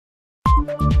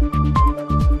नमस्कार,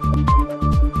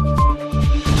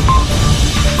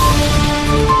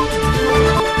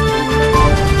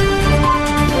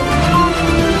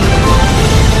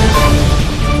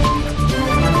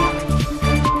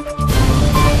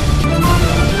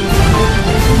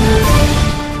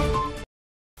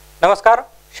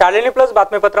 शालिनी प्लस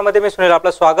बातमीपत्रामध्ये मी सुनील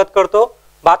आपलं स्वागत करतो।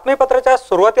 बातमीपत्राच्या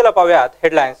सुरुवातीला पाहूयात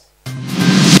हेडलाईन्स।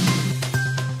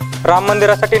 राम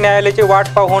मंदिरासाठी न्यायालयाची वाट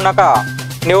पाहू नका,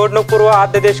 निवडणूक पूर्व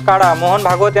अध्यादेश काढा, मोहन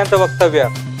भागवत यांचं वक्तव्य।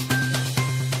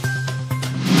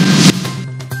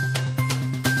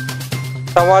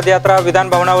 संवाद यात्रा विधान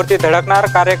भवनावरती धडकणार,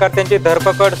 कार्यकर्त्यांची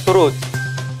धरपकड सुरूच।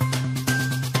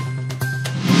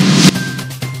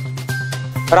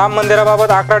 राम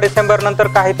मंदिराबाबत 11 डिसेंबर नंतर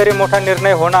काहीतरी मोठा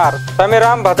निर्णय होणार, स्वामी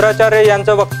राम भद्राचार्य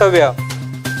यांचं वक्तव्य।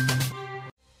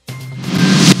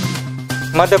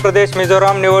 मध्य प्रदेश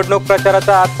मिझोराम निवडणूक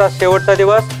प्रचाराचा आजचा शेवटचा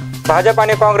दिवस, भाजप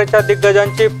आणि काँग्रेसच्या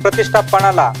दिग्गजांची प्रतिष्ठा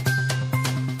पणाला।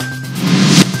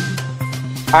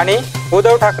 आणि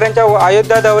उद्धव ठाकरेंच्या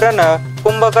अयोध्या दौऱ्यानं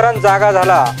कुंभकर्ण जागा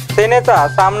झाला, सेनेचा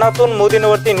सामनातून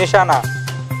मोदींवरती निशाणा।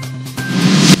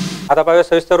 आता पाहूया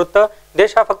सविस्तर वृत्त।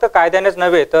 देश हा फक्त कायद्यानेच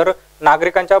नव्हे तर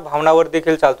नागरिकांच्या भावनावर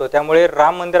देखील चालतो, त्यामुळे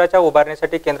राम मंदिराच्या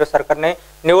उभारणीसाठी केंद्र सरकारने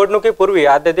निवडणुकीपूर्वी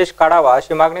अध्यादेश काढावा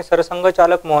अशी मागणी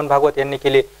सरसंघचालक मोहन भागवत यांनी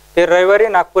केली। ते रविवारी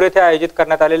नागपूर येथे आयोजित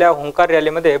करण्यात आलेल्या हुंकार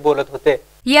रॅलीमध्ये बोलत होते।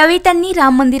 यावेळी त्यांनी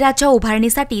राम मंदिराच्या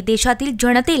उभारणीसाठी देशातील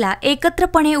जनतेला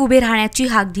एकत्रपणे उभे राहण्याची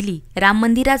हाक दिली। राम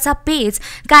मंदिराचा पेच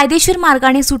कायदेशीर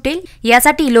मार्गाने सुटेल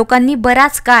यासाठी लोकांनी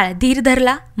बराच काळ धीर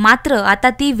धरला, मात्र आता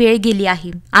ती वेळ गेली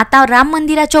आहे। आता राम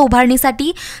मंदिराच्या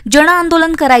उभारणीसाठी जन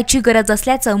आंदोलन करायची गरज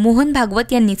असल्याचं मोहन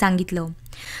भागवत यांनी सांगितलं।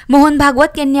 मोहन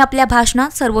भागवत यांनी आपल्या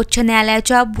भाषणात सर्वोच्च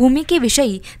न्यायालयाच्या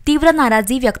भूमिकेविषयी तीव्र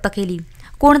नाराजी व्यक्त केली।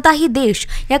 कोणताही देश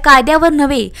या कायद्यावर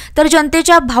नव्हे तर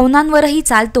जनतेच्या भावनांवरही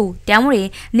चालतो, त्यामुळे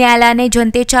न्यायालयाने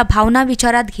जनतेच्या भावना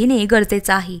विचारात घेणे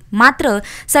गरजेचे आहे। मात्र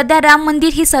सध्या राम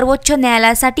मंदिर ही सर्वोच्च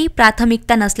न्यायालयासाठी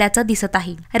प्राथमिकता नसल्याचं दिसत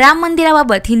आहे। राम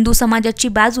मंदिराबाबत हिंदू समाजाची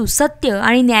बाजू सत्य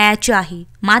आणि न्यायाची आहे,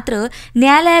 मात्र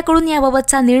न्यायालयाकडून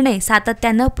याबाबतचा निर्णय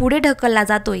सातत्यानं पुढे ढकलला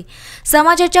जातोय।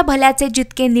 समाजाच्या भल्याचे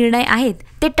जितके निर्णय आहेत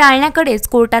ते टाळण्याकडेच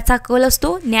कोर्टाचा कल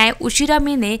असतो। न्याय उशिरा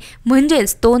मिळणे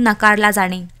म्हणजेच तो नकारला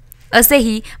जाणे,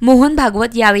 असेही मोहन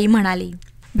भागवत यावेळी म्हणाले।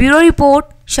 Bureau report,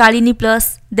 Shalini plus,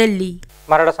 Delhi.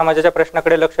 Maratha समाजाच्या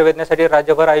प्रश्नाकडे लक्ष वेधण्यासाठी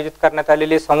राज्यभर आयोजित करण्यात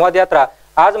आलेली संवाद यात्रा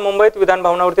आज मुंबईत विधान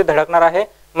भवनावरती धडकणार आहे।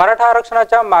 मराठा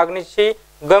आरक्षणाच्या मागणीची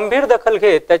गंभीर दखल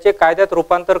घेत त्याचे कायद्यात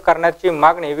रूपांतर करण्याची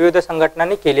मागणी विविध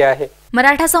संघटनांनी केली आहे।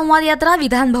 मराठा संवाद यात्रा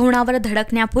विधान भवनावर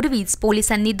धडकण्यापूर्वीच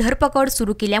पोलिसांनी धरपकड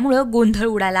सुरू केल्यामुळे गोंधळ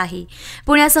उडाला आहे।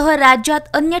 पुण्यासह राज्यात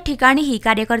अन्य ठिकाणीही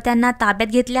कार्यकर्त्यांना ताब्यात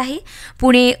घेतले आहे।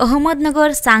 पुणे,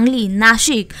 अहमदनगर, सांगली,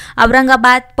 नाशिक,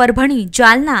 औरंगाबाद, परभणी,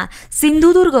 जालना,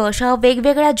 सिंधुदुर्ग अशा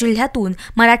वेगवेगळ्या जिल्ह्यातून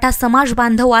मराठा समाज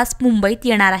बांधव आज मुंबईत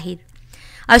येणार आहेत।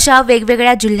 अशा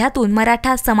वेगवेगळ्या जिल्ह्यातून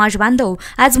मराठा समाज बांधव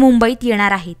आज मुंबईत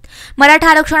येणार आहेत। मराठा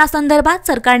आरक्षणासंदर्भात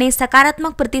सरकारने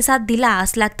सकारात्मक प्रतिसाद दिला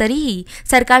असला तरीही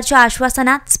सरकारच्या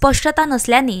आश्वासनात स्पष्टता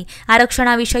नसल्याने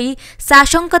आरक्षणाविषयी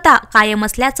साशंकता कायम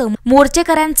असल्याचं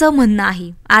मोर्चेकऱ्यांचं म्हणणं आहे।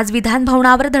 आज विधान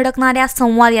भवनावर धडकणाऱ्या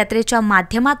संवाद यात्रेच्या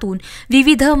माध्यमातून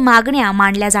विविध मागण्या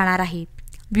मांडल्या जाणार आहेत।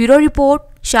 Bureau report,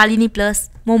 Shalini plus,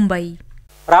 Mumbai.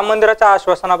 Ram मंदिराच्या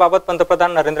आश्वासनाबाबत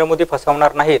पंतप्रधान नरेंद्र मोदी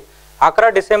फसवणार नाहीत। 11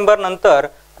 डिसेंबर नंतर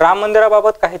राम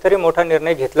मंदिराबाबत काहीतरी मोठा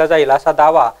निर्णय घेतला जाईल असा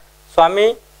दावा स्वामी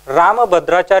राम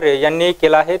भद्राचार्य यांनी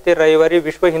केला आहे। ते रविवारी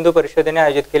विश्व हिंदू परिषदेने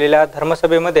आयोजित केलेल्या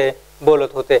धर्मसभेमध्ये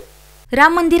बोलत होते।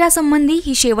 राम मंदिरासंबंधी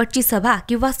ही शेवटची सभा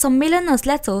किंवा संमेलन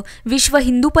नसल्याचं विश्व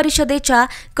हिंदू परिषदेच्या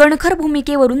कणखर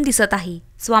भूमिकेवरून दिसत आहे।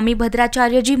 स्वामी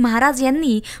भद्राचार्यजी महाराज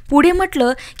यांनी पुढे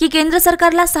म्हटलं की केंद्र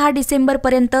सरकारला 6 डिसेंबर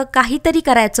पर्यंत काहीतरी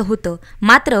करायचं होतं,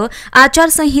 मात्र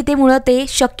आचारसंहितेमुळे ते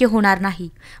शक्य होणार नाही।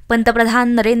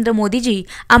 पंतप्रधान नरेंद्र मोदीजी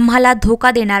आम्हाला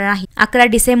धोका देणार नाही। 11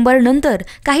 डिसेंबर नंतर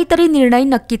काहीतरी निर्णय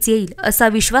नक्कीच येईल असा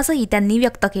विश्वासही त्यांनी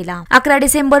व्यक्त केला। 11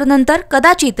 डिसेंबर नंतर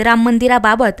कदाचित राम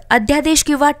मंदिराबाबत अध्यादेश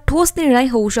किंवा ठोस निर्णय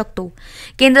होऊ शकतो।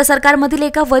 केंद्र सरकारमधील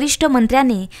एका वरिष्ठ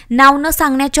मंत्र्याने नाव न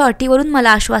सांगण्याच्या अटीवरून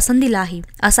मला आश्वासन दिलं आहे,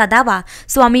 असा दावा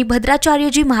स्वामी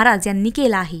भद्राचार्यजी महाराज यांनी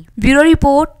केला आहे। Bureau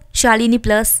report, Shalini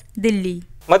plus, Delhi.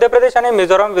 Madhya Pradesh आणि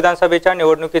मिझोराम विधानसभेच्या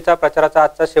निवडणुकीचा प्रचाराचा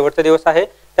आजचा शेवटचा दिवस आहे,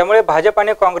 त्यामुळे भाजप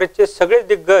आणि काँग्रेसचे सगळे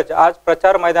दिग्गज आज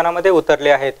प्रचार मैदानामध्ये उतरले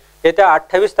आहेत। येत्या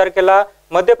 28 तारखेला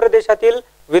मध्य प्रदेशातील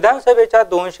विधानसभेच्या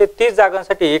 230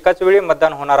 जागांसाठी एकाच वेळी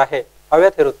मतदान होणार आहे।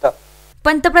 पाहूयात हे वृत्त।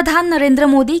 पंतप्रधान नरेंद्र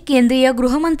मोदी, केंद्रीय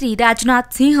गृहमंत्री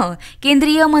राजनाथ सिंह,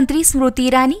 केंद्रीय मंत्री स्मृती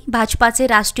इराणी, भाजपाचे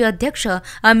राष्ट्रीय अध्यक्ष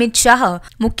अमित शाह,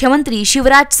 मुख्यमंत्री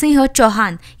शिवराज सिंह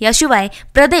चौहान याशिवाय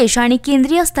प्रदेश आणि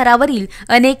केंद्रीय स्तरावरील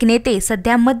अनेक नेते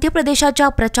सध्या मध्य प्रदेशाच्या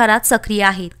प्रचारात सक्रिय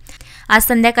आहेत। आज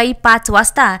संध्याकाळी 5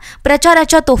 वाजता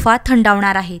प्रचाराच्या तोफा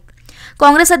थंडावणार आहेत।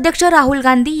 काँग्रेस अध्यक्ष राहुल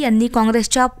गांधी यांनी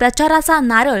काँग्रेसच्या प्रचाराचा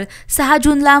नारळ 6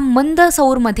 जूनला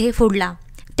मंदसौरमध्ये फोडला।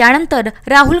 त्यानंतर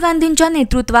राहुल गांधींच्या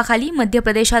नेतृत्वाखाली मध्य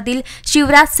प्रदेशातील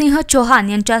शिवराज सिंह चौहान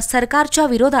यांच्या सरकारच्या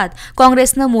विरोधात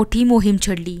काँग्रेसनं मोठी मोहीम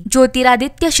छेडली।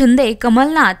 ज्योतिरादित्य शिंदे,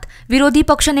 कमलनाथ, विरोधी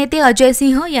पक्षनेते अजय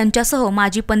सिंह यांच्यासह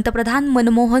माजी पंतप्रधान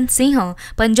मनमोहन सिंह,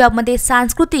 पंजाबमध्ये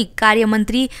सांस्कृतिक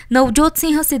कार्यमंत्री नवजोत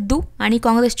सिंह सिद्धू आणि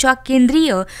काँग्रेसच्या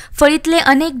केंद्रीय फळीतले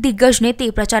अनेक दिग्गज नेते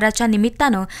प्रचाराच्या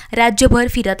निमित्तानं राज्यभर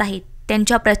फिरत आहेत।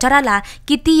 त्यांच्या प्रचाराला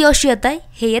किती यश येतंय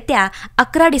हे येत्या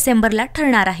 11 डिसेंबरला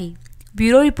ठरणार आहे।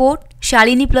 Bureau report,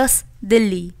 Shalini plus,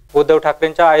 Delhi. Uddhav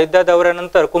ठाकरेंच्या अयोध्या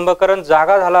दौऱ्यानंतर कुंभकर्ण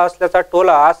जागा झाला असल्याचा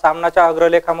टोला आज सामनाच्या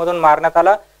अग्रलेखामधून मारण्यात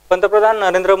आला। पंतप्रधान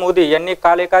नरेंद्र मोदी यांनी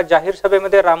काल एका जाहीर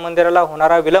सभेमध्ये राम मंदिराला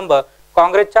होणारा विलंब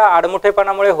काँग्रेसच्या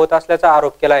आडमुठेपणामुळे होत असल्याचा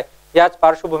आरोप केलाय। याच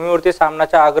पार्श्वभूमीवरती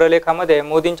सामनाच्या अग्रलेखामध्ये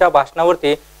मोदींच्या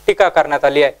भाषणावरती टीका करण्यात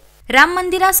आली आहे। राम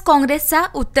मंदिरास काँग्रेसचा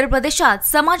उत्तर प्रदेशात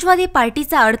समाजवादी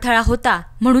पार्टीचा अडथळा होता,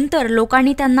 म्हणून तर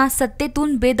लोकांनी त्यांना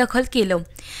सत्तेतून बेदखल केलं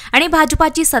आणि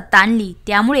भाजपाची सत्ता आणली।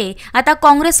 त्यामुळे आता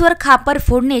काँग्रेसवर खापर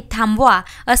फोडणे थांबवा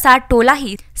असा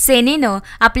टोलाही सेनेनं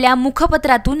आपल्या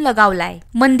मुखपत्रातून लगावलाय।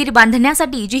 मंदिर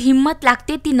बांधण्यासाठी जी हिंमत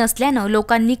लागते ती नसल्यानं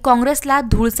लोकांनी काँग्रेसला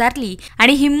धूळ चारली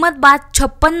आणि हिंमतबाज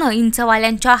 56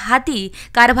 इंचवाल्यांच्या हाती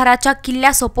कारभाराच्या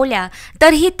किल्ल्या सोपवल्या।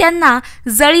 तरीही त्यांना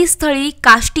जळीस्थळी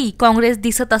काष्टी काँग्रेस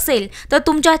दिसत असेल तर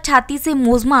तुमच्या छातीचे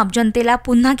मोजमाप जनतेला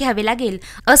पुन्हा घ्यावे लागेल,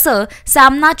 असं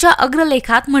सामनाच्या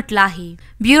अग्रलेखात म्हटलं आहे।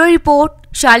 Bureau report,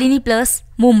 Shalini plus,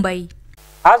 Mumbai.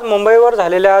 आज मुंबईवर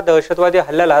झालेल्या दहशतवादी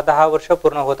हल्ल्याला 10 वर्ष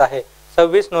पूर्ण होत आहे।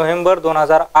 26 नोव्हेंबर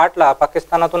 2008 ला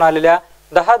पाकिस्तानातून आलेल्या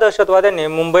 10 दहशतवाद्यांनी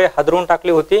मुंबई हादरून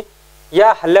टाकली होती।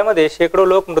 या हल्ल्यामध्ये शेकडो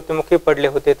लोक मृत्युमुखी पडले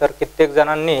होते तर कित्येक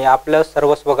जणांनी आपलं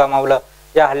सर्वस्व गमावलं।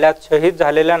 या हल्ल्यात शहीद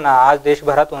झालेल्यांना आज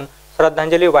देशभरातून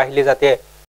श्रद्धांजली वाहिली जाते।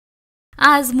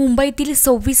 आज मुंबईतील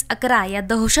 26/11 या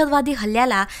दहशतवादी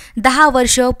हल्ल्याला 10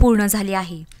 वर्ष पूर्ण झाली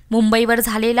आहे। मुंबईवर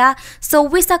झालेला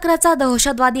 26/11चा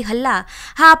दहशतवादी हल्ला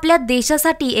हा आपल्या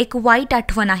देशासाठी एक वाईट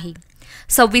आठवण आहे।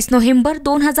 26 नोव्हेंबर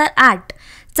 2008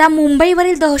 चा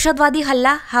मुंबईवरील दहशतवादी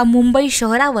हल्ला हा मुंबई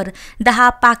शहरावर 10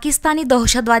 पाकिस्तानी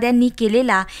दहशतवाद्यांनी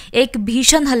केलेला एक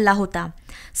भीषण हल्ला होता।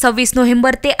 26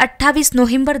 नोव्हेंबर ते 28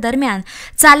 नोव्हेंबर दरम्यान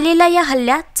चाललेल्या या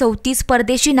हल्ल्यात 34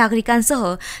 परदेशी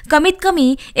नागरिकांसह कमीत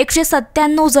कमी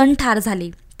 197 जण ठार झाले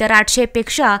तर 800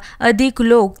 पेक्षा अधिक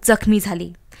लोक जखमी झाले।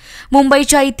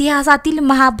 मुंबईच्या इतिहासातील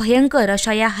महाभयंकर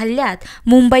अशा या हल्ल्यात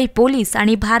मुंबई पोलीस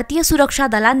आणि भारतीय सुरक्षा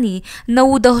दलांनी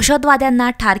 9 दहशतवाद्यांना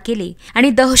ठार केले आणि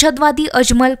दहशतवादी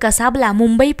अजमल कसाबला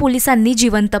मुंबई पोलिसांनी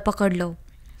जिवंत पकडलं।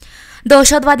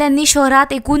 दहशतवाद्यांनी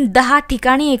शहरात एकूण 10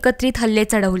 ठिकाणी एकत्रित हल्ले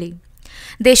चढवले।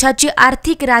 देशाची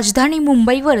आर्थिक राजधानी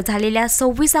मुंबईवर झालेल्या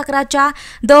 26/11च्या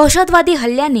दहशतवादी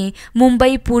हल्ल्याने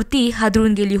मुंबई पुरती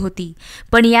हादरून गेली होती।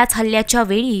 पण याच हल्ल्याच्या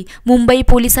वेळी मुंबई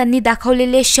पोलिसांनी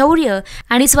दाखवलेले शौर्य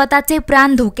आणि स्वतःचे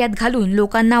प्राण धोक्यात घालून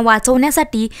लोकांना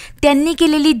वाचवण्यासाठी त्यांनी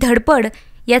केलेली धडपड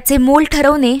याचे मोल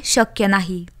ठरवणे शक्य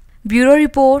नाही। Bureau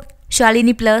report,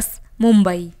 Shalini plus,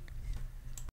 Mumbai.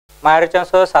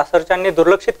 माहेरच्यांसह सासरच्यांनी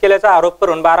दुर्लक्षित केल्याचा आरोप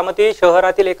करून बारामती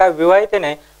शहरातील एका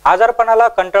विवाहितेने आजारपणाला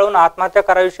कंटाळून आत्महत्या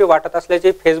करावीशी वाटत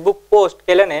असल्याची फेसबुक पोस्ट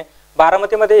केल्याने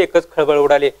बारामतीमध्ये एकच खळबळ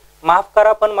उडाली। माफ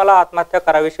करा पण मला आत्महत्या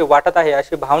करावीशी वाटत आहे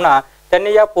अशी भावना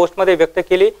त्यांनी या पोस्टमध्ये व्यक्त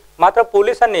केली। मात्र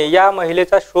पोलिसांनी या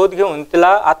महिलेचा शोध घेऊन तिला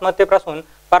आत्महत्येपासून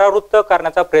परावृत्त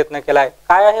करण्याचा प्रयत्न केलाय।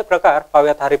 काय आहे प्रकार,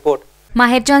 पाहूयात हा रिपोर्ट।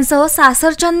 माहेरच्यांसह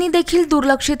सासरच्यांनी देखील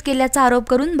दुर्लक्षित केल्याचा आरोप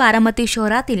करून बारामती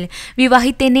शहरातील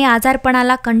विवाहितेने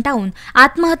आजारपणाला कंटाळून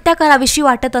आत्महत्या करावीशी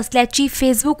वाटत असल्याची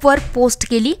फेसबुकवर पोस्ट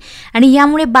केली आणि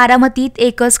यामुळे बारामतीत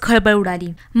एकच खळबळ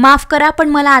उडाली। माफ करा पण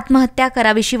मला आत्महत्या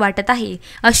करावीशी वाटत आहे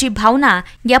अशी भावना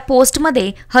या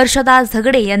पोस्टमध्ये हर्षदा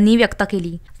झगडे यांनी व्यक्त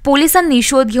केली। पोलिसांनी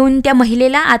शोध घेऊन त्या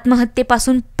महिलेला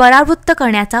आत्महत्येपासून परावृत्त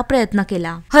करण्याचा प्रयत्न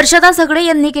केला। हर्षदा झगडे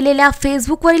यांनी केलेल्या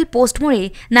फेसबुकवरील पोस्टमुळे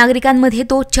नागरिकांमध्ये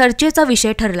तो चर्चेचा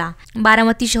विषय ठरला।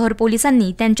 बारामती शहर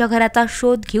पोलिसांनी त्यांच्या घराचा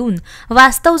शोध घेऊन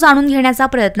वास्तव जाणून घेण्याचा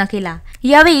प्रयत्न केला।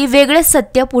 यावेळी वेगळेच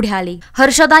सत्य पुढे आले।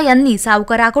 हर्षदा यांनी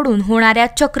सावकाराकडून होणाऱ्या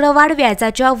चक्रवाढ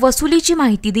व्याजाच्या वसुलीची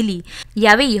माहिती दिली।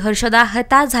 यावेळी हर्षदा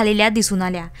हताश झालेल्या दिसून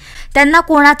आल्या। त्यांना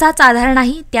कोणाचाच आधार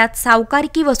नाही, त्यात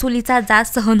सावकारकी वसुलीचा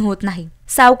जाच सहन होत नाही।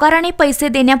 सावकाराने पैसे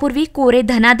देण्यापूर्वी कोरे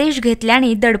धनादेश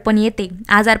घेतल्याने दडपण येते।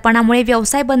 आजारपणामुळे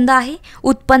व्यवसाय बंद आहे,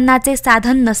 उत्पन्नाचे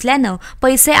साधन नसल्यानं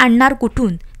पैसे आणणार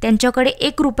कुठून, त्यांच्याकडे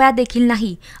 1 रुपया देखील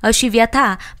नाही अशी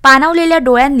व्यथा पाणावलेल्या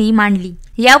डोळ्यांनी मांडली।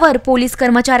 यावर पोलीस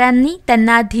कर्मचाऱ्यांनी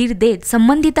त्यांना धीर देत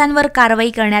संबंधितांवर कारवाई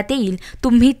करण्यात येईल,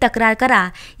 तुम्ही तक्रार करा,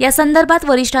 या संदर्भात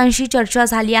वरिष्ठांशी चर्चा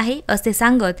झाली आहे असे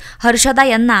सांगत हर्षदा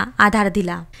यांना आधार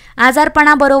दिला।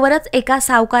 आजारपणाबरोबरच एका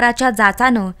सावकाराच्या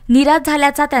जाचानं निराश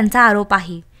झाल्याचा त्यांचा आरोप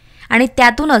आहे आणि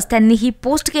त्यातूनच त्यांनी ही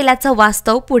पोस्ट केल्याचं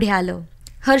वास्तव पुढे आलं।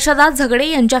 हर्षदास झगडे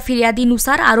यांच्या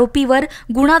फिर्यादीनुसार आरोपीवर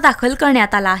गुन्हा दाखल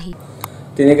करण्यात आला आहे।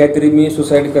 त्याने काहीतरी मी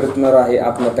सुसाईड करणार आहे,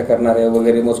 आत्महत्या करणार आहे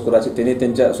वगैरे मजकुराची त्याने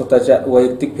त्यांच्या स्वतःच्या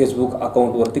वैयक्तिक फेसबुक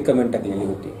अकाउंटवरती कमेंट टाकलेली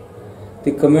होती।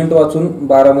 ती कमेंट वाचून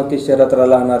बारामती शहरात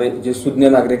राहणारे जे सुज्ञ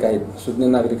नागरिक आहेत, सुज्ञ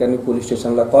नागरिकांनी पोलीस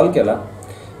स्टेशनला कॉल केला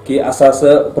की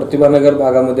असं प्रतिभानगर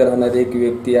भागामध्ये राहणारी एक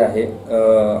व्यक्ती आहे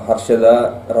हर्षदा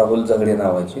राहुल झगडे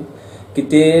नावाची, की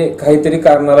ते काहीतरी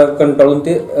कारणाला कंटाळून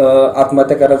ते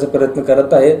आत्महत्या करायचा प्रयत्न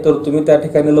करत आहे, तर तुम्ही त्या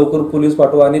ठिकाणी लवकर पोलीस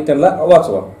पाठवा आणि त्यांना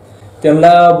वाचवा।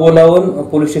 त्यांना बोलावून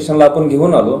पोलीस स्टेशनला आपण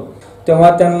घेऊन आलो। तेव्हा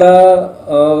त्यांना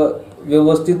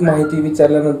व्यवस्थित माहिती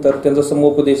विचारल्यानंतर त्यांचं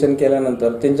समुपदेशन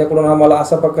केल्यानंतर त्यांच्याकडून आम्हाला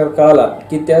असा प्रकार कळाला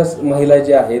की त्या महिला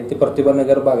ज्या आहेत ते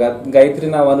प्रतिभानगर भागात गायत्री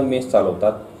नावानं मेस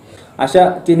चालवतात। अशा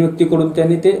 3 व्यक्तीकडून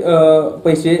त्यांनी ते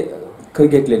पैसे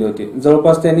घेतलेले होते।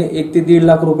 जवळपास त्यांनी 1 ते 1.5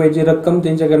 लाख रुपयाची रक्कम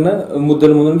त्यांच्याकडनं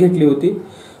मुद्दल म्हणून घेतली होती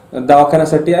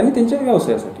दवाखान्यासाठी आणि त्यांच्या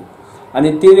व्यवसायासाठी।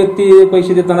 आणि ते व्यक्ती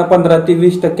पैसे देताना 15 ते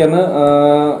 20%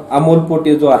 अमोल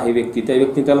पोटे जो आहे व्यक्ती, त्या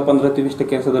व्यक्ती त्याला 15 ते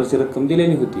 20% सदरची रक्कम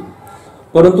दिलेली होती।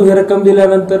 परंतु ही रक्कम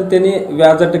दिल्यानंतर त्याने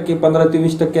व्याजाटक्के 15 ते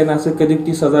 20% असं कधी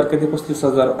 30,000 कधी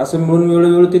 35,000 असं मिळून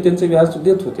वेळोवेळी ते त्यांचे व्याज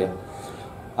देत होते।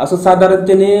 असं साधारण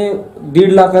त्याने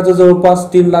 1.5 लाखाचं जवळपास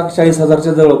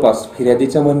 3,40,000च्या जवळपास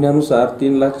फिर्यादीच्या म्हणण्यानुसार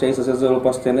 3,40,000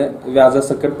 जवळपास त्याने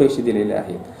व्याजासकट पैसे दिलेले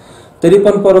आहेत। तरी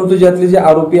पण परंतु ज्यातले जे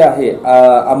आरोपी आहे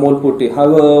अमोल पोटे हा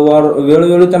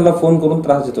वेळोवेळी त्यांना फोन करून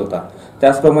त्रास देत होता।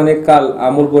 त्याचप्रमाणे काल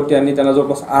अमोल पोटे यांनी त्यांना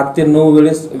जवळपास 8 ते 9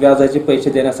 वेळेस व्याजाचे पैसे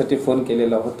देण्यासाठी फोन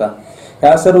केलेला होता।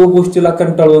 ह्या सर्व गोष्टीला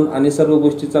कंटाळून आणि सर्व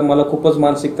गोष्टीचा मला खूपच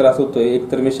मानसिक त्रास होतोय।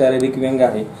 एकतर मी शारीरिक व्यंग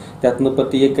आहे, त्यातनं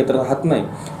पती एकत्र राहत नाही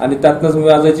आणि त्यातनंच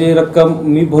व्याजाची रक्कम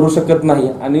मी भरू शकत नाही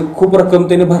आणि खूप रक्कम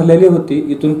त्याने भरलेली होती।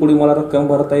 इथून पुढे मला रक्कम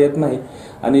भरता येत नाही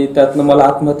आणि त्यातनं मला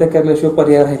आत्महत्या करण्याशिवाय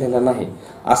पर्याय राहिलेला नाही,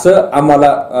 असं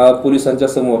आम्हाला पोलिसांच्या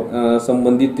समोर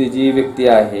संबंधित जी व्यक्ती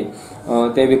आहे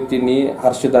त्या व्यक्तीने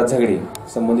हर्षदा झगडे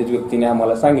संबंधित व्यक्तीने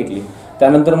आम्हाला सांगितली।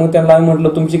 त्यानंतर मग त्यांना आम्ही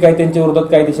म्हटलं तुमची काय त्यांच्या विरोधात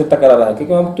कायदेशीर तक्रार आहे की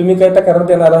किंवा तुम्ही काय तक्रार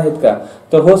देणार आहेत का?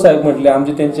 तर हो साहेब म्हटले,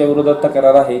 आमची त्यांच्या विरोधात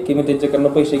तक्रार आहे की मी त्यांच्याकडनं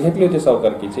पैसे घेतले होते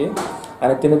सावकारकीचे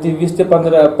आणि त्यांना ती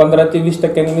 15 ते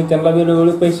 20% मी त्यांना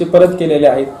वेळोवेळी पैसे परत केलेले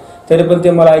आहेत, तरी पण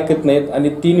ते मला ऐकत नाहीत। आणि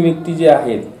 3 व्यक्ती जे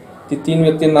आहेत ती 3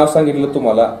 व्यक्ती नाव सांगितलं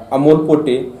तुम्हाला, अमोल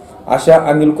पोटे, आशा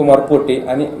अनिल कुमार पोटे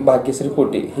आणि भाग्यश्री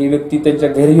पोटे, ही व्यक्ती त्यांच्या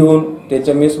घरी येऊन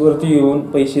त्यांच्या मेसवरती येऊन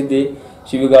पैसे दे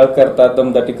शिवीगाळ करतात,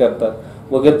 दमदाटी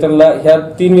करतात वगैरे। त्यांना ह्या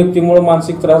 3 व्यक्तीमुळे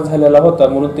मानसिक त्रास झालेला होता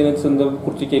म्हणून त्याने संदर्भ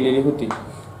कृती केलेली होती।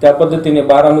 त्या पद्धतीने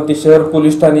बारामती शहर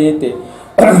पोलीस ठाणे येथे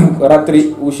रात्री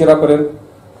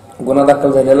उशिरापर्यंत गुन्हा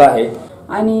दाखल झालेला आहे।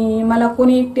 आणि मला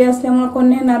कोणी एकटे असल्यामुळे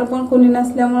कोणी नेणार पण कोणी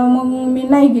नसल्यामुळे मग मी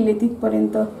नाही गेले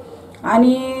तिथपर्यंत।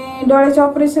 आणि डोळ्याच्या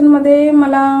ऑपरेशनमध्ये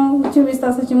मला 24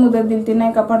 तासाची मुदत दिली ती,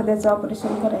 नाही का पडद्याचं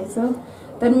ऑपरेशन करायचं।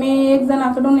 तर मी एक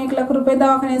जणाकडून 1 लाख रुपये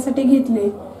दवाखान्यासाठी घेतले,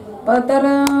 तर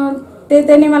ते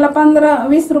त्याने मला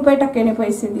 15-20 रुपये टक्क्याने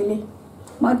पैसे दिले।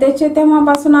 मग त्याचे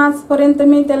तेव्हापासून आजपर्यंत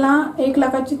मी त्याला 1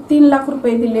 लाखाचे 3 लाख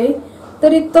रुपये दिले,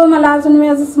 तरी तो मला अजून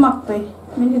व्याजच मागतोय।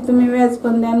 म्हणजे तुम्ही व्याज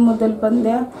पण द्या, मुद्दल पण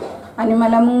द्या। आणि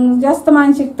मला मग जास्त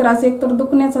मानसिक त्रास, एकतर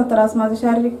दुखण्याचा त्रास, माझं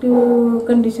शारीरिक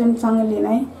कंडिशन चांगली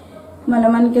नाही, मला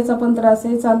मणक्याचा पण त्रास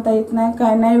आहे, चालता येत नाही,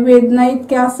 काय नाही, वेदना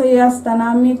इतक्या असंही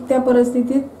असताना मी त्या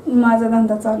परिस्थितीत माझा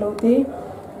धंदा चालवते,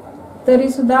 तरी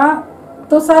सुद्धा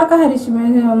तो सारखा हरीशी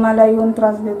मला येऊन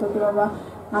त्रास देतो की बाबा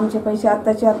आमचे पैसे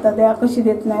आत्ताचे आत्ता द्या, कशी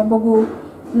देत नाही बघू,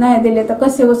 नाही दिले तर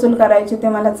कसे वसूल करायचे ते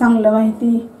मला चांगलं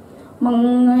माहिती। मग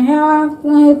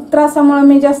ह्या त्रासामुळे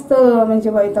मी जास्त म्हणजे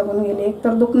वैतागून गेले।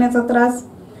 एकतर दुखण्याचा त्रास,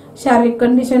 शारीरिक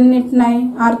कंडिशन नीट नाही,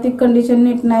 आर्थिक कंडिशन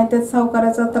नीट नाही, त्यात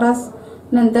सावकाराचा त्रास,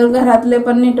 नंतर घरातले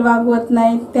पण नीट वागवत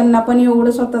नाही, त्यांना पण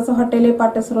एवढं स्वतःचं हॉटेल आहे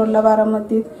पाटस रोडला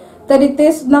बारामतीत, तरी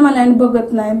ते सुद्धा मला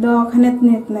बघत नाही, दवाखान्यात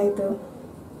नेत नाही। तर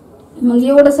मग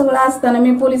एवढं सगळं असताना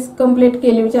मी पोलीस कंप्लेंट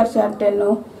केली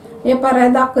 498 FIR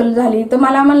दाखल झाली, तर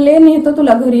मला म्हणले नेतो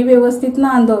तुला घरी व्यवस्थित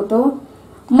नांदवतो,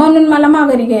 म्हणून मला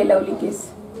माघारी घ्यायला लावली केस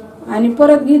आणि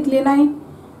परत घेतली नाही।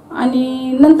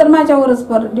 आणि नंतर माझ्यावरच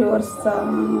परत डिवोर्सचा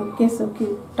केस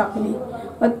टाकली।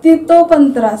 ती तो पण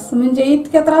त्रास, म्हणजे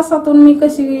इतक्या त्रासातून मी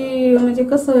कशी म्हणजे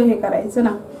कसं हे करायचं ना।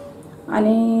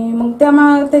 आणि मग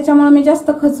त्याच्यामुळे मी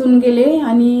जास्त खचून गेले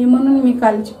आणि म्हणून मी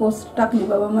कालची पोस्ट टाकली,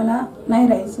 बाबा मला नाही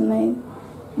राहायचं नाही,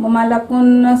 मग मला कोण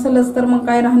नसेलच तर मग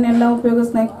काय राहण्याला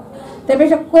उपयोगच नाही,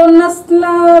 त्यापेक्षा कोण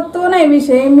नसला तो नाही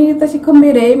विषय, मी तशी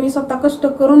खंबीर आहे, मी स्वतः कष्ट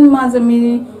करून माझं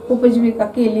मी उपजीविका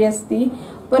केली असती,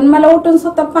 पण मला उठून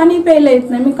स्वतः पाणी प्यायला येत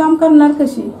नाही, मी काम करणार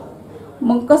कशी,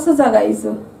 मग कसं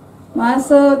जगायचं, मग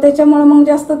असं त्याच्यामुळे मग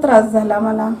जास्त त्रास झाला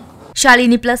मला।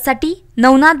 शालिनी प्लस साठी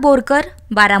नवनाथ बोरकर,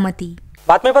 बारामती।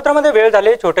 बातमीपत्रामध्ये वेळ झाली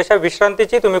छोट्याशा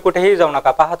विश्रांतीची, तुम्ही कुठेही जाऊ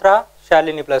नका, पाहत राहा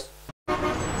शालिनी प्लस।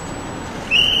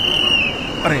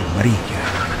 अरे मरी क्या?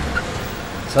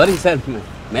 सॉरी सर,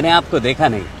 मैंने आपको देखा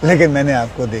नहीं। लेकिन मैंने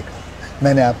आपको देखा,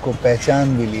 मैंने आपको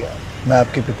पहचान भी लिया। मैं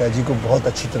आपके पिताजी को बहुत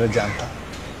अच्छी तरह जानता,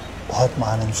 बहुत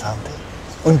महान इंसान थे।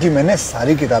 उनकी मैंने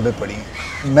सारी किताबें पढ़ी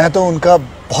हैं। मैं तो उनका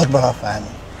बहुत बड़ा फैन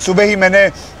हूँ। सुबह ही मैंने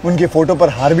उनकी फोटो पर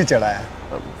हार भी चढ़ाया।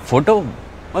 फोटो?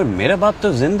 और मेरा बाप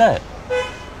तो जिंदा है।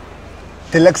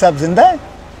 तिलक साहब जिंदा है?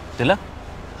 तिलक?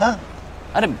 हाँ।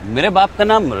 अरे मेरे बाप का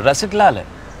नाम रसिक लाल है।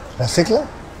 रसिक लाल?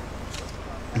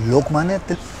 लोकमान्य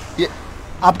तिलक? ये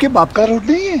आपके बाप का रोड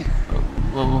नहीं है?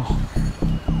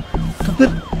 तो फिर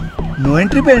नो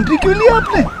एंट्री पे एंट्री क्यों लिया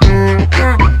आपने?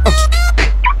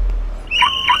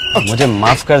 मुझे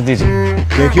माफ कर दीजिए।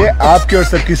 देखिए, आपकी और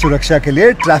सबकी सुरक्षा के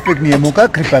लिए ट्रैफिक नियमों का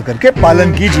कृपया करके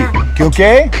पालन कीजिए, क्योंकि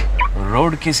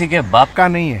रोड किसी के बाप का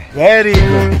नहीं है। Very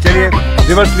good. चलिए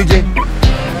रिवर्स लीजिए।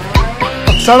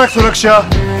 सड़क सुरक्षा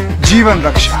जीवन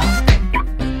रक्षा।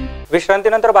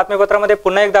 विश्रांतीनंतर बातमीपत्रामध्ये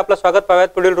पुन्हा एकदा आपलं स्वागत. पाहूयात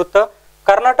पुढील वृत्त.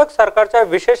 कर्नाटक सरकारच्या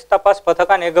विशेष तपास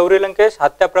पथकाने गौरी लंकेश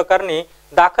हत्या प्रकरणी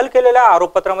दाखल केलेल्या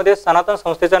आरोपपत्रामध्ये सनातन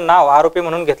संस्थेचं नाव आरोपी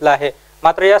म्हणून घेतलं आहे.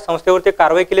 मात्र या संस्थेवरती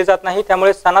कारवाई केली जात नाही.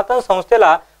 त्यामुळे सनातन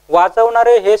संस्थेला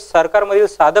वाचवणारे हे सरकारमधील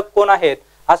साधक कोण आहेत,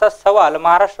 असा सवाल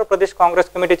महाराष्ट्र प्रदेश काँग्रेस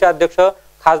कमिटीचे अध्यक्ष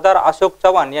खासदार अशोक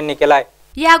चव्हाण यांनी केला आहे.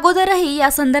 या अगोदरही या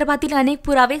संदर्भातील अनेक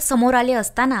पुरावे समोर आले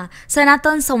असताना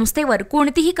सनातन संस्थेवर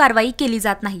कोणतीही कारवाई केली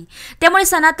जात नाही. त्यामुळे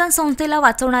सनातन संस्थेला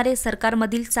वाचवणारे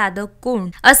सरकारमधील साधक कोण,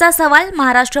 असा सवाल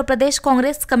महाराष्ट्र प्रदेश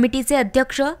काँग्रेस कमिटीचे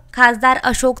अध्यक्ष खासदार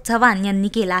अशोक चव्हाण यांनी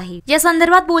केला आहे. या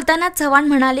संदर्भात बोलताना चव्हाण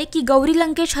म्हणाले की गौरी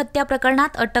लंकेश हत्या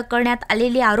प्रकरणात अटक करण्यात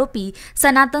आलेले आरोपी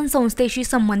सनातन संस्थेशी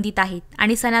संबंधित आहेत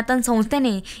आणि सनातन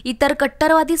संस्थेने इतर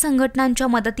कट्टरवादी संघटनांच्या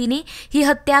मदतीने ही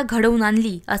हत्या घडवून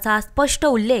आणली, असा स्पष्ट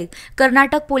उल्लेख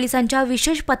कर्नाटक पोलिसांच्या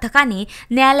विशेष पथकाने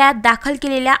न्यायालयात दाखल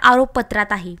केलेल्या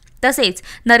आरोपपत्रात आहे. तसेच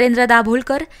नरेंद्र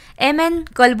दाभोलकर, एम.एन.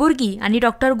 कलबुर्गी आणि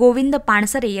डॉक्टर गोविंद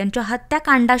पानसरे यांच्या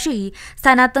हत्याकांडाशीही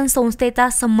सनातन संस्थेचा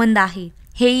संबंध आहे,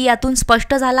 हेही यातून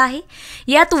स्पष्ट झालं आहे.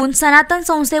 यातून सनातन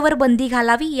संस्थेवर बंदी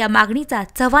घालावी या मागणीचा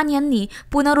चव्हाण यांनी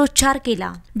पुनरुच्चार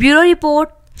केला. Bureau report,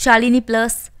 Shalini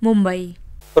plus, Mumbai.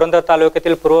 Purandar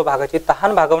तालुक्यातील पूर्व भागाची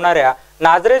तहान भागवणाऱ्या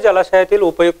नाझरे जलाशयातील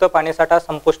उपयुक्त पाणीसाठा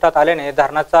संपुष्टात आल्याने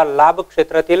धरणाचा लाभ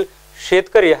क्षेत्रातील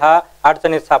शेतकरी हा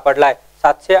अडचणीत सापडलाय.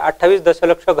 728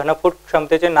 दशलक्ष घनफूट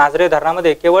क्षमतेचे नाझरे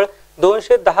धरणामध्ये केवळ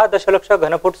 210 दशलक्ष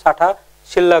घनफूट साठा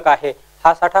शिल्लक आहे.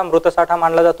 हा साठा मृत साठा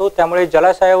मानला जातो. त्यामुळे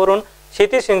जलाशयावरून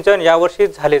शेती सिंचन यावर्षी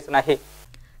झालेच नाही.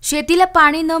 शेतीला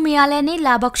पाणी न मिळाल्याने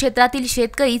लाभ क्षेत्रातील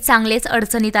शेतकरी चांगलेच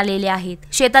अडचणीत आलेले आहेत.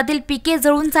 शेतातील पिके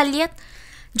जळून चालली आहेत.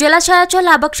 जलाशयाच्या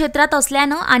लाभ क्षेत्रात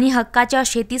असल्यानं आणि हक्काच्या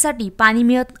शेतीसाठी पाणी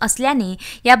मिळत असल्याने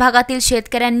या भागातील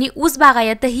शेतकऱ्यांनी ऊस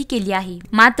बागायतही केली आहे.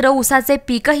 मात्र ऊसाचे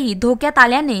पीकही धोक्यात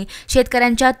आल्याने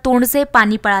शेतकऱ्यांच्या तोंडचे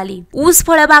पाणी पळाले. ऊस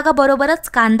फळबागाबरोबरच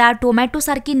कांदा, टोमॅटो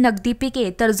सारखी नगदी पिके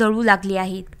तर जळू लागली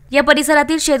आहेत. या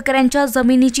परिसरातील शेतकऱ्यांच्या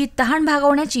जमिनीची तहान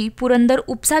भागवण्याची पुरंदर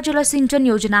उपसा जलसिंचन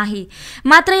योजना आहे.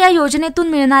 मात्र या योजनेतून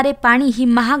मिळणारे पाणी ही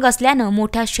महाग असल्यानं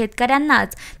मोठ्या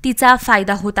शेतकऱ्यांनाच तिचा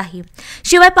फायदा होत आहे.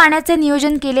 शिवाय पाण्याचे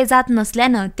नियोजन केले जात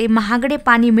नसल्यानं ते महागडे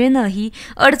पाणी मिळणं ही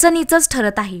अडचणीचंच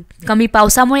ठरत आहे. कमी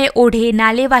पावसामुळे ओढे,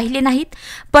 नाले वाहिले नाहीत.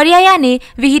 पर्यायाने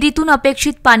विहिरीतून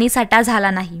अपेक्षित पाणीसाठा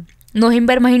झाला नाही.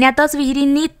 नोव्हेंबर महिन्यातच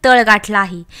विहिरींनी तळ गाठला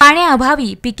आहे.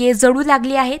 पाण्याअभावी पिके जळू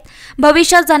लागली आहेत.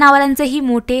 भविष्यात जनावरांचेही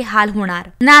मोठे हाल होणार.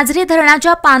 नाझरे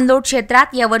धरणाच्या पाणलोट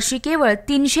क्षेत्रात यावर्षी केवळ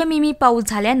 300 मिमी पाऊस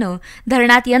झाल्यानं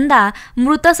धरणात यंदा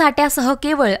मृत साठ्यासह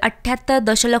केवळ 78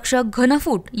 दशलक्ष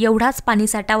घनफूट एवढाच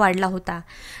पाणीसाठा वाढला होता.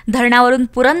 धरणावरून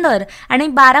पुरंदर आणि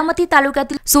बारामती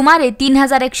तालुक्यातील सुमारे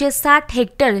 3160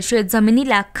 हेक्टर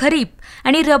शेतजमिनीला खरीप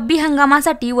आणि रब्बी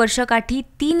हंगामासाठी वर्षकाठी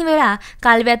 3 वेळा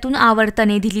कालव्यातून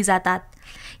आवर्तने दिली जातात.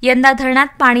 यंदा धरणात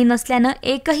पाणी नसल्यानं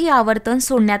एकही आवर्तन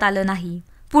सोडण्यात आलं नाही.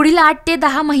 पुढील 8 ते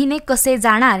 10 महिने कसे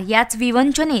जाणार याच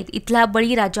विवंचनेत इथला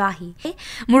बळीराजा आहे.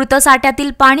 मृत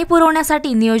साठ्यातील पाणी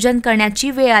पुरवण्यासाठी नियोजन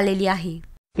करण्याची वेळ आलेली आहे.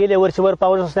 गेल्या वर्षभर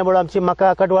पाऊस असल्यामुळे आमची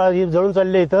मका कटवाळा जळून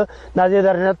चालली. इथं नाझरे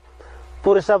धरणात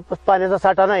पुरेसा पाण्याचा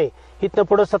साठा नाही. इथनं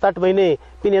पुढे 7-8 महिने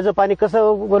पिण्याचं पाणी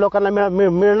कसं लोकांना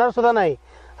मिळणार सुद्धा नाही.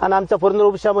 आणि आमच्या पुरंदर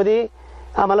उपशामध्ये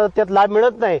आम्हाला त्यात लाभ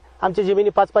मिळत नाही. आमची जमिनी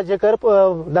 5-5 एकर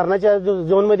धरणाच्या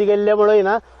झोनमध्ये गेल्यामुळे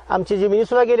ना आमची जमिनी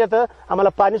सुद्धा गेल्या, तर आम्हाला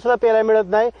पाणी सुद्धा प्यायला मिळत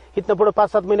नाही. इथनं पुढे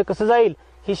 5-7 महिने कसं जाईल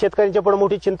ही शेतकऱ्यांच्या पुढे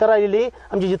मोठी चिंता राहिलेली.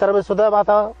 आमची जितारामध्ये सुद्धा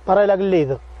आता भरायला लागलेली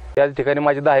आहे. या ठिकाणी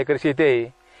माझी 10 एकर शेती आहे.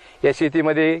 या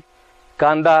शेतीमध्ये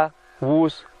कांदा,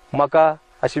 ऊस, मका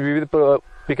अशी विविध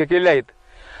पिके केली आहेत.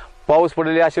 पाऊस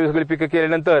पडलेले अशी सगळी पिके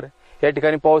केल्यानंतर या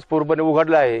ठिकाणी पाऊस पूर्णपणे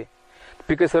उघडला आहे.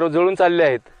 पिके सर्व जळून चालले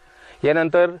आहेत.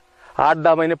 यानंतर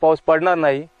 8-10 महिने पाऊस पडणार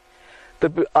नाही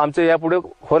तर आमचं यापुढे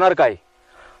होणार काय,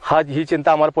 ही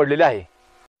चिंता आम्हाला पडलेली आहे.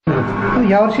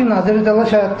 यावर्षी नाझरे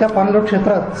जलाशयाच्या पाणलोट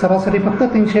क्षेत्रात सरासरी फक्त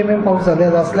 300 mm पाऊस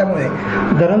झालेला असल्यामुळे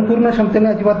धरण पूर्ण क्षमतेने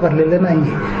अजिबात भरलेले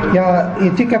नाही.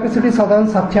 याची कॅपॅसिटी साधारण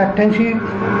 788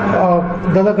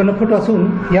 दल घनफूट असून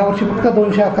यावर्षी फक्त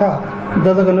 211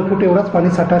 दल घनफूट एवढाच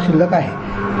पाणी साठा शिल्लक आहे.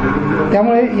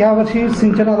 त्यामुळे यावर्षी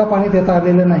सिंचनाला पाणी देता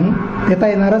आलेलं नाही, देता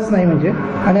येणारच नाही म्हणजे,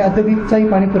 आणि औद्योगिकचाही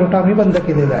पाणी पुरवठा आम्ही बंद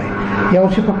केलेला आहे.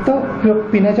 यावर्षी फक्त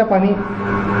पिण्याच्या पाणी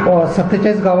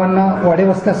 47 गावांना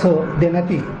वाडेवस्त्यासह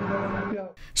देण्यात येईल.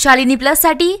 शालिनी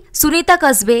प्लससाठी सुनीता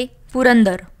कसबे,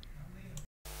 पुरंदर.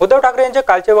 उद्धव ठाकरे यांचे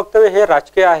कालचे वक्तव्य हे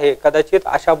राजकीय आहे. कदाचित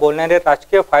अशा बोलण्याने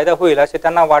राजकीय फायदा होईल असे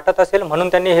त्यांना वाटत असेल म्हणून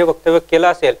त्यांनी हे वक्तव्य केलं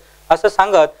असेल असं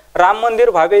सांगत राम मंदिर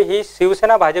व्हावे ही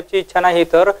शिवसेना भाजपची इच्छा नाही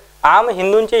तर आम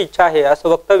हिंदूंची इच्छा आहे असं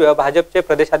वक्तव्य भाजपचे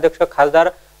प्रदेशाध्यक्ष खासदार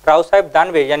रावसाहेब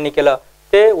दानवे यांनी केलं.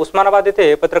 ते उस्मानाबाद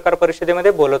येथे पत्रकार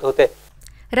परिषदेमध्ये बोलत होते.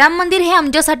 राम मंदिर हे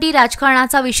आमच्यासाठी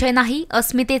राजकारणाचा विषय नाही,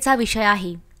 अस्मितेचा विषय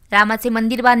आहे. रामाचे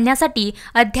मंदिर बांधण्यासाठी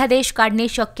अध्यादेश काढणे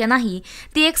शक्य नाही.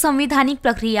 ती एक संविधानिक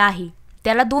प्रक्रिया आहे.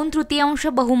 त्याला 2/3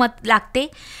 बहुमत लागते.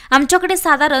 आमच्याकडे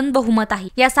साधारण बहुमत आहे.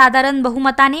 या साधारण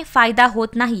बहुमताने फायदा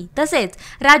होत नाही. तसेच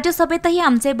राज्यसभेतही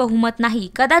आमचे बहुमत नाही.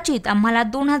 कदाचित आम्हाला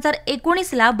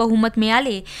 2019ला बहुमत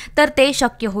मिळाले तर ते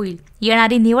शक्य होईल.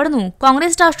 येणारी निवडणूक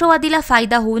काँग्रेस राष्ट्रवादीला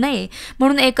फायदा होऊ नये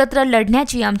म्हणून एकत्र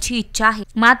लढण्याची आमची इच्छा आहे.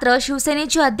 मात्र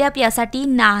शिवसेनेची अद्याप यासाठी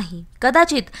नाही.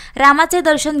 कदाचित रामाचे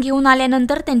दर्शन घेऊन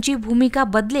आल्यानंतर त्यांची भूमिका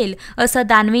बदलेल असं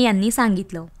दानवे यांनी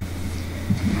सांगितलं.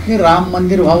 राम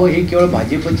मंदिर व्हावं ही केवळ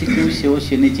भाजपची किंवा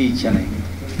शिवसेनेची इच्छा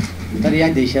नाही, तर या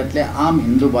देशातल्या आम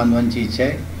हिंदू बांधवांची इच्छा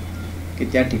आहे की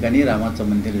त्या ठिकाणी रामाचं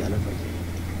मंदिर झालं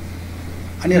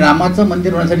पाहिजे. आणि रामाचं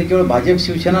मंदिर होण्यासाठी केवळ भाजप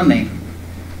शिवसेना नाही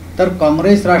तर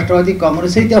काँग्रेस राष्ट्रवादी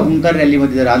काँग्रेसही त्या हुंकार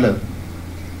रॅलीमध्ये जर आलं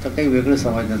तर काही वेगळं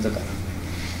समजण्याचं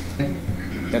कारण.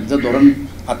 त्यांचं धोरण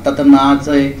आत्ता तर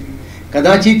नाचं आहे.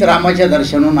 कदाचित रामाच्या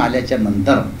दर्शनावरून आल्याच्या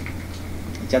नंतर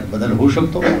त्याच्यात बदल होऊ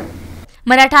शकतो.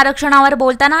 मराठा आरक्षणावर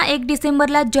बोलताना 1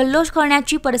 डिसेंबरला जल्लोष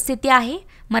करण्याची परिस्थिती आहे.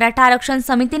 मराठा आरक्षण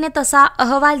समितीने तसा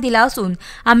अहवाल दिला असून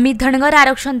आम्ही धनगर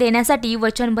आरक्षण देण्यासाठी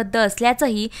वचनबद्ध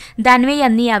असल्याचंही दानवे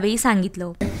यांनी यावेळी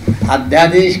सांगितलं.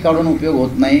 अध्यादेश काढून उपयोग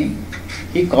होत नाही.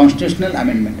 ही कॉन्स्टिट्युशनल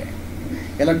अमेंडमेंट आहे.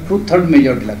 याला 2/3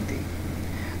 मेजॉरिटी लागते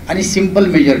आणि सिंपल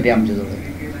मेजॉरिटी आमच्याजवळ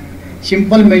आहे.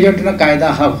 सिंपल मेजॉरिटीनं कायदा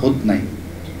हा होत नाही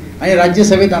आणि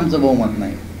राज्यसभेत आमचं बहुमत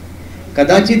नाही.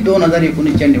 कदाचित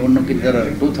 2019च्या निवडणुकीत जर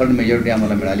 2/3 मेजॉरिटी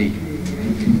आम्हाला मिळाली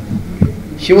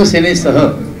शिवसेनेसह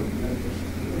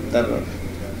तर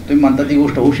तुम्ही म्हणता ती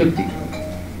गोष्ट होऊ शकते.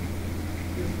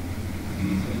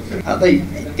 आता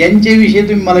त्यांच्याविषयी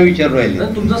तुम्ही मला विचारू राहिले.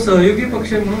 तुमचा सहयोगी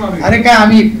पक्ष आहे म्हणून अरे काय,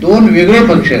 आम्ही 2 वेगळे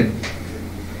पक्ष आहेत.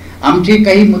 आमचे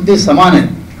काही मुद्दे समान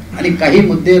आहेत आणि काही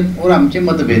मुद्द्यावर आमचे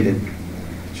मतभेद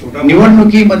आहेत.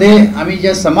 निवडणुकीमध्ये आम्ही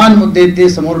ज्या समान मुद्दे आहेत ते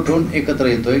समोर ठेवून एकत्र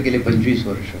येतोय गेले 25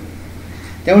 वर्ष.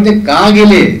 त्यामुळे ते का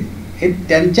गेले हे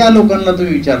त्यांच्या लोकांना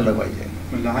तुम्ही विचारलं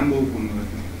पाहिजे. लहान भाऊ कोण?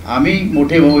 आम्ही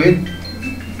मोठे भाऊ आहेत.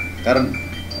 कारण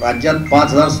राज्यात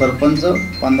 5000 सरपंच,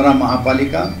 15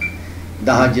 महापालिका,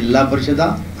 10 जिल्हा परिषदा,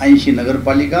 80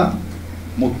 नगरपालिका,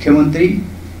 मुख्यमंत्री,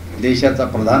 देशाचा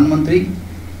प्रधानमंत्री,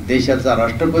 देशाचा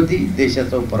राष्ट्रपती,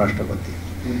 देशाचा उपराष्ट्रपती.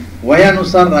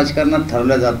 वयानुसार राजकारणात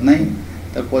ठरवल्या जात नाही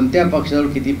तर कोणत्या पक्षावर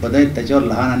किती पद आहेत त्याच्यावर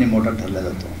लहान आणि मोठा ठरला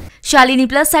जातो. शालिनी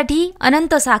प्लससाठी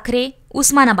अनंत साखरे,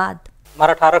 उस्मानाबाद.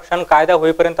 मराठा आरक्षण कायदा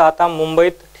होईपर्यंत आता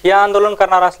मुंबईत ठिय्या आंदोलन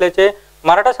करणार असल्याचे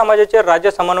मराठा समाजाचे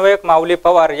राज्य समन्वयक माऊली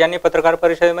पवार यांनी पत्रकार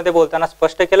परिषदेमध्ये बोलताना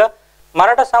स्पष्ट केलं.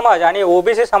 मराठा समाज आणि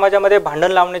ओबीसी समाजामध्ये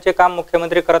भांडण लावण्याचे काम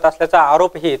मुख्यमंत्री करत असल्याचा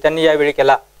आरोपही त्यांनी यावेळी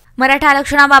केला. मराठा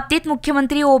आरक्षणाबाबतीत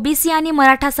मुख्यमंत्री ओबीसी आणि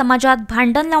मराठा समाजात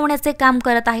भांडण लावण्याचे काम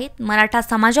करत आहेत. मराठा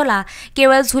समाजाला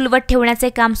केवळ झुलवत ठेवण्याचे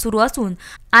काम सुरू असून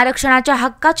आरक्षणाच्या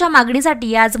हक्काच्या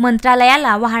मागणीसाठी आज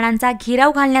मंत्रालयाला वाहनांचा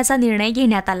घेराव घालण्याचा निर्णय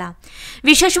घेण्यात आला.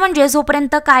 विशेष म्हणजे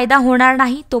जोपर्यंत कायदा होणार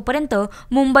नाही तोपर्यंत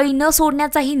मुंबई न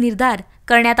सोडण्याचाही निर्धार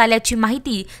करण्यात आल्याची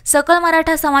माहिती सकल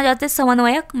मराठा समाजाचे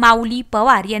समन्वयक माऊली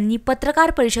पवार यांनी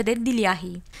पत्रकार परिषदेत दिली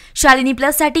आहे. शालिनी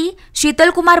प्लससाठी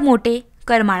शीतलकुमार मोटे,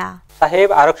 करमाळा.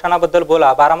 साहेब, आरक्षणाबद्दल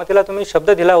बोला. बारामतीला तुम्ही शब्द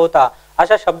दिला होता.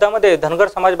 अशा शब्दामध्ये धनगर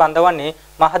समाज बांधवांनी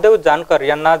महादेव जानकर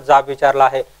यांना जाब विचारला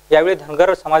आहे. यावेळी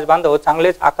धनगर समाज बांधव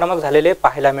चांगलेच आक्रमक झालेले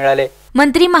पाहायला मिळाले.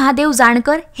 मंत्री महादेव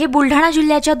जानकर हे बुलढाणा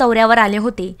जिल्ह्याच्या दौऱ्यावर आले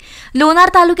होते. लोणार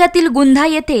तालुक्यातील गुंधा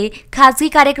येथे खासगी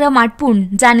कार्यक्रम आटपून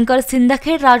जानकर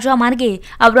सिंदखेड राजा मार्गे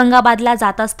औरंगाबादला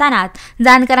जात असताना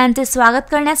जानकरांचे स्वागत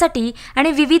करण्यासाठी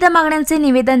आणि विविध मागण्यांचे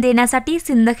निवेदन देण्यासाठी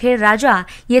सिंदखेड राजा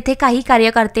येथे काही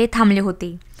कार्यकर्ते थांबले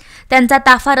होते. त्यांचा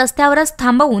ताफा रस्त्यावरच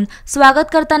थांबवून स्वागत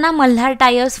करताना मल्हार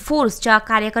टायर्स फोर्सच्या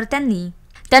कार्यकर्त्यांनी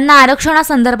त्यांना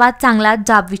आरक्षणासंदर्भात चांगला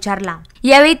जाब विचारला.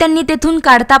 यावेळी त्यांनी तेथून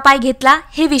काढता पाय घेतला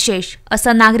हे विशेष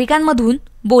असं नागरिकांमधून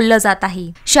बोललं जात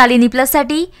आहे। शालिनी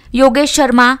प्लससाठी योगेश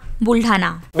शर्मा,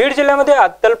 बुलढाणा। बीड जिल्ह्यामध्ये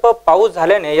अत्यल्प पाऊस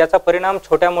झाल्याने याचा परिणाम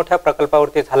छोट्या मोठ्या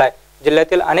प्रकल्पावरती झालाय।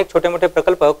 जिल्ह्यातील अनेक छोटे मोठे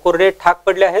प्रकल्प कोरडे ठाक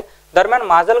पडले आहेत। दरम्यान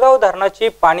माजलगाव धरणाची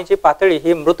पाण्याची पातळी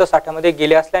ही मृत साठ्यामध्ये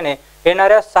गेली असल्याने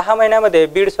येणाऱ्या 6 महिन्यामध्ये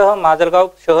बीडसह माजलगाव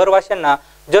शहरवासियांना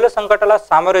जलसंकटाला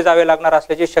सामोरे जावे लागणार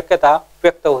असल्याची शक्यता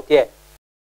व्यक्त होतीये।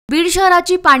 बीड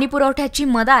शहराची पाणी पुरवठ्याची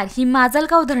मदार ही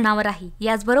माजलगाव धरणावर आहे।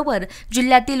 याचबरोबर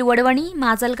जिल्ह्यातील वडवणी,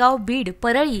 माजलगाव, बीड,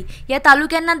 परळी या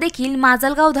तालुक्यांना देखील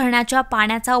माजलगाव धरणाच्या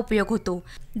पाण्याचा उपयोग होतो।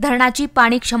 धरणाची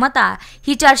पाणी क्षमता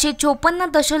ही 454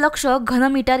 दशलक्ष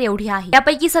घनमीटर एवढी आहे।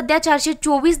 यापैकी सध्या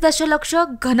 424 दशलक्ष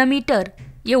घनमीटर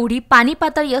एवढी पाणी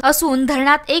पातळी असून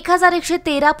धरणात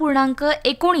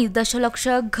 1113.19 दशलक्ष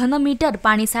घनमीटर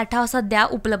पाणीसाठा सध्या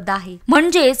उपलब्ध आहे।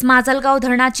 म्हणजेच माजलगाव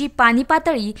धरणाची पाणी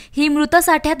पातळी ही मृत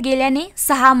साठ्यात गेल्याने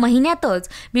 6 महिन्यातच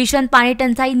भीषण पाणी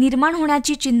टंचाई निर्माण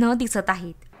होण्याची चिन्ह दिसत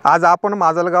आहेत। आज आपण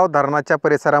माजलगाव धरणाच्या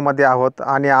परिसरामध्ये आहोत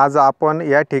आणि आज आपण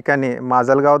या ठिकाणी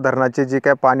माजलगाव धरणाची जी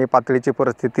काय पाणी पातळीची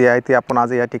परिस्थिती आहे ती आपण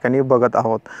आज या ठिकाणी बघत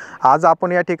आहोत। आज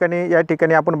आपण या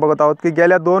ठिकाणी आपण बघत आहोत की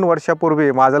गेल्या 2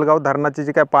 वर्षापूर्वी माजलगाव धरणाची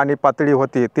जी काय पाणी पातळी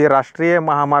होती ती राष्ट्रीय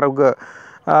महामार्ग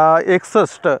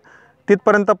 61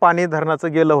 तिथपर्यंत पाणी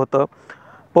धरणाचं गेलं होतं,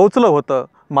 पोहोचलं होतं।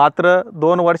 मात्र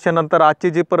 2 वर्षानंतर आजची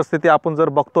जी परिस्थिती आपण जर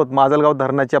बघतो माजलगाव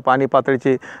धरणाच्या पाणी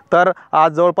पातळीची, तर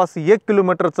आज जवळपास 1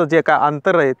 किलोमीटरचं जे काय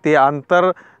अंतर आहे ते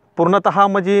अंतर पूर्णतः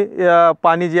म्हणजे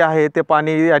पाणी जे आहे ते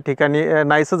पाणी या ठिकाणी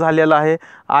नाहीसं झालेलं आहे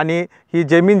आणि ही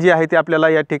जमीन जी आहे ती आपल्याला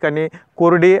या ठिकाणी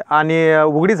कोरडी आणि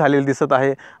उघडी झालेली दिसत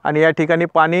आहे आणि या ठिकाणी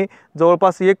पाणी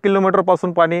जवळपास 1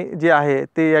 किलोमीटरपासून पाणी जे आहे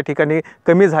ते या ठिकाणी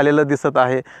कमी झालेलं दिसत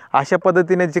आहे। अशा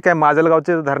पद्धतीने जी काय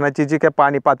माजलगावच्या धरणाची जी काय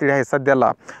पाणी पातळी आहे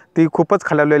सध्याला ती खूपच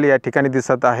खालावलेली या ठिकाणी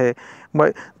दिसत आहे। मग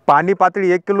पाणी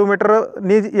पातळी 1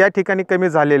 किलोमीटरनी या ठिकाणी कमी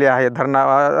झालेली आहे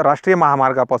राष्ट्रीय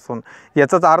महामार्गापासून।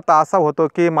 याचाच अर्थ असा होतो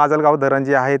की माजलगाव धरण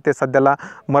जे आहे ते सध्याला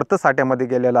मृत साठ्यामध्ये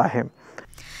गेलेलं आहे।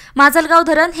 माजलगाव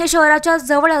धरण हे शहराच्या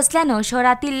जवळ असल्याने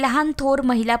शहरातील लहान थोर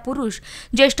महिला पुरुष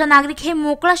ज्येष्ठ नागरिक हे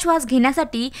मोकळा श्वास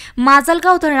घेण्यासाठी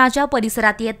माजलगाव धरणाच्या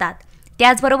परिसरात येतात।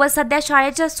 त्याचबरोबर सध्या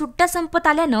शाळेच्या सुट्ट्या संपत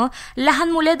आल्याने लहान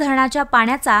मुले धरणाच्या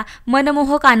पाण्याचा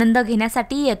मनमोहक आनंद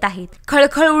घेण्यासाठी येत आहेत।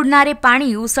 खळखळ उडणारे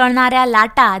पाणी, उसळणाऱ्या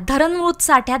लाटा धरण मृत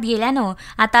साठ्यात गेल्याने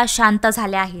आता शांत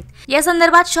झाल्या आहेत। या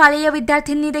संदर्भात शालेय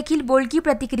विद्यार्थ्यांनी देखील बोलकी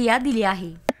प्रतिक्रिया दिली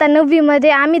आहे। 9वी मध्ये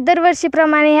आम्ही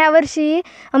दरवर्षीप्रमाणे ह्या वर्षी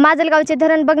माजलगावचे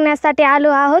धरण बघण्यासाठी आलो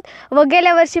आहोत व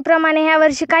गेल्या वर्षीप्रमाणे ह्या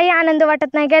वर्षी काही आनंद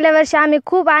वाटत नाही। गेल्या वर्षी आम्ही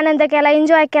खूप आनंद केला,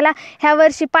 एन्जॉय केला। ह्या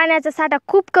वर्षी पाण्याचा साठा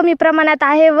खूप कमी प्रमाणात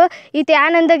आहे व इथे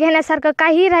आनंद घेण्यासारखं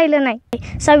काही राहिलं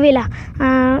नाही। 6वीला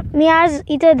मी आज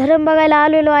इथे धरण बघायला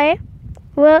आलेलो आहे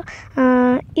व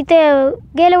इथे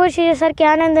गेल्या वर्षीसारखे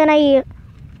आनंद नाही।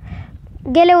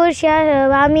 गेल्या वर्षी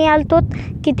आम्ही आलतो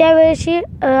की त्यावेळी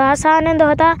असा आनंद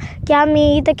होता की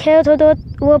आम्ही इथं खेळत होतो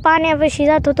व पाण्यापाशी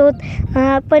जात होतो,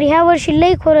 पण ह्या वर्षी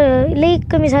लई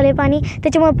कमी झाले पाणी,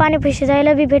 त्याच्यामुळे पाण्यापाशी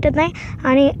जायला बी भेटत नाही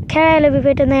आणि खेळायला बी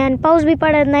भेटत नाही आणि पाऊस बी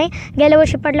पडत नाही। गेल्या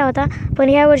वर्षी पडला होता पण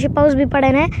ह्या वर्षी पाऊस बी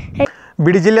पडत नाही।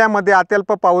 बीड जिल्ह्यामध्ये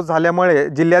अत्यल्प पाऊस झाल्यामुळे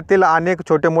जिल्ह्यातील अनेक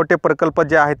छोटे मोठे प्रकल्प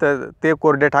जे आहेत ते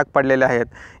कोरडे ठाक पडलेले आहेत।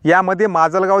 यामध्ये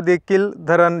माजलगाव देखील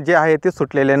धरण जे आहे ते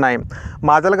सुटलेले नाही।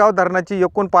 माजलगाव धरणाची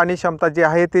एकूण पाणी क्षमता जी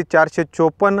आहे ती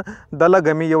 454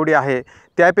 दलघमी एवढी आहे।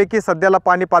 त्यापैकी सध्याला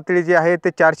पाणी पातळी जी आहे ते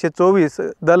 424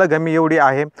 दलघमी एवढी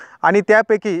आहे आणि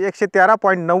त्यापैकी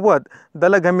 113.90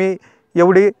 दलघमी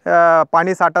एवढी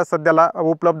पाणीसाठा सध्याला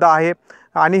उपलब्ध आहे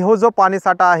आणि हो जो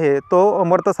पाणीसाठा आहे तो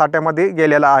मृत साठ्यामध्ये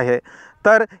गेलेला आहे।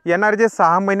 तर येणारे जे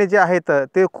 6 महिने जे आहेत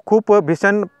ते खूप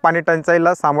भीषण पाणी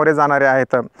टंचाईला सामोरे जाणारे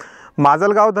आहेत।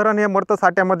 माजलगाव धरण हे मृत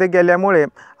साठ्यामध्ये गेल्यामुळे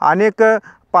अनेक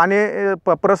पाणी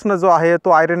प्रश्न जो आहे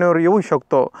तो ऐरणीवर येऊ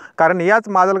शकतो, कारण याच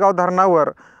माजलगाव धरणावर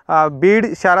बीड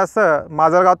शहरासह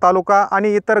माजलगाव तालुका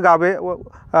आणि इतर गावे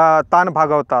ताण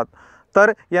भागवतात।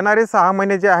 तर येणारे 6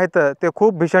 महिने जे आहेत ते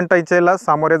खूप भीषण टंचाईला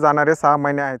सामोरे जाणारे 6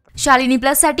 महिने आहेत। शालिनी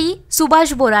प्लससाठी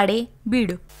सुभाष बोराडे,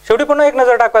 बीड। शेवटी पुन्हा एक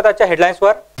नजर टाकूयात आजच्या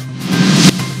हेडलाईन्सवर।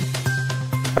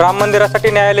 राम मंदिरासाठी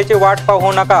न्यायालयाची वाट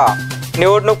पाहू नका,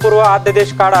 निवडणूक पूर्व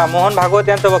अध्यादेश काढा, मोहन भागवत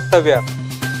यांचं वक्तव्य।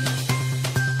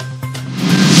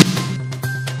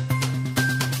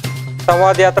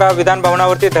 संवाद यात्रा विधान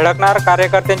भवनावरती धडकणार,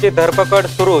 कार्यकर्त्यांची धरपकड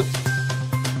सुरूच।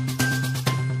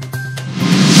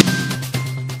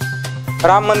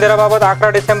 राम मंदिराबाबत 11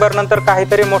 डिसेंबर नंतर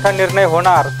काहीतरी मोठा निर्णय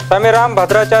होणार, समीराम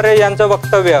भद्राचार्य यांचं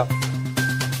वक्तव्य।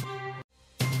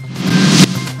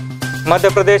 मध्य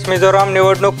प्रदेश मिझोराम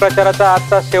निवडणूक प्रचाराचा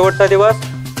आजचा शेवटचा दिवस,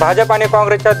 भाजप आणि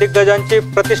काँग्रेसच्या दिग्गजांची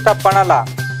प्रतिष्ठा पणाला।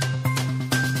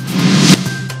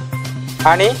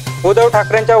 आणि उद्धव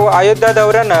ठाकरेंच्या अयोध्या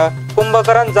दौऱ्यानं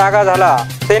कुंभकर्ण जागा झाला,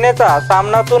 सेनेचा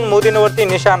सामनातून मोदींवरती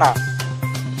निशाणा।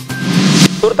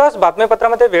 तुर्तास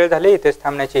बातमीपत्रामध्ये वेळ झाली इथेच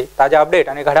थांबण्याची. ताज्या अपडेट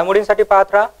आणि घडामोडींसाठी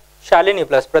पाहत राहा शालिनी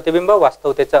प्लस प्रतिबिंब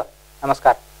वास्तवतेचं.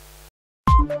 नमस्कार.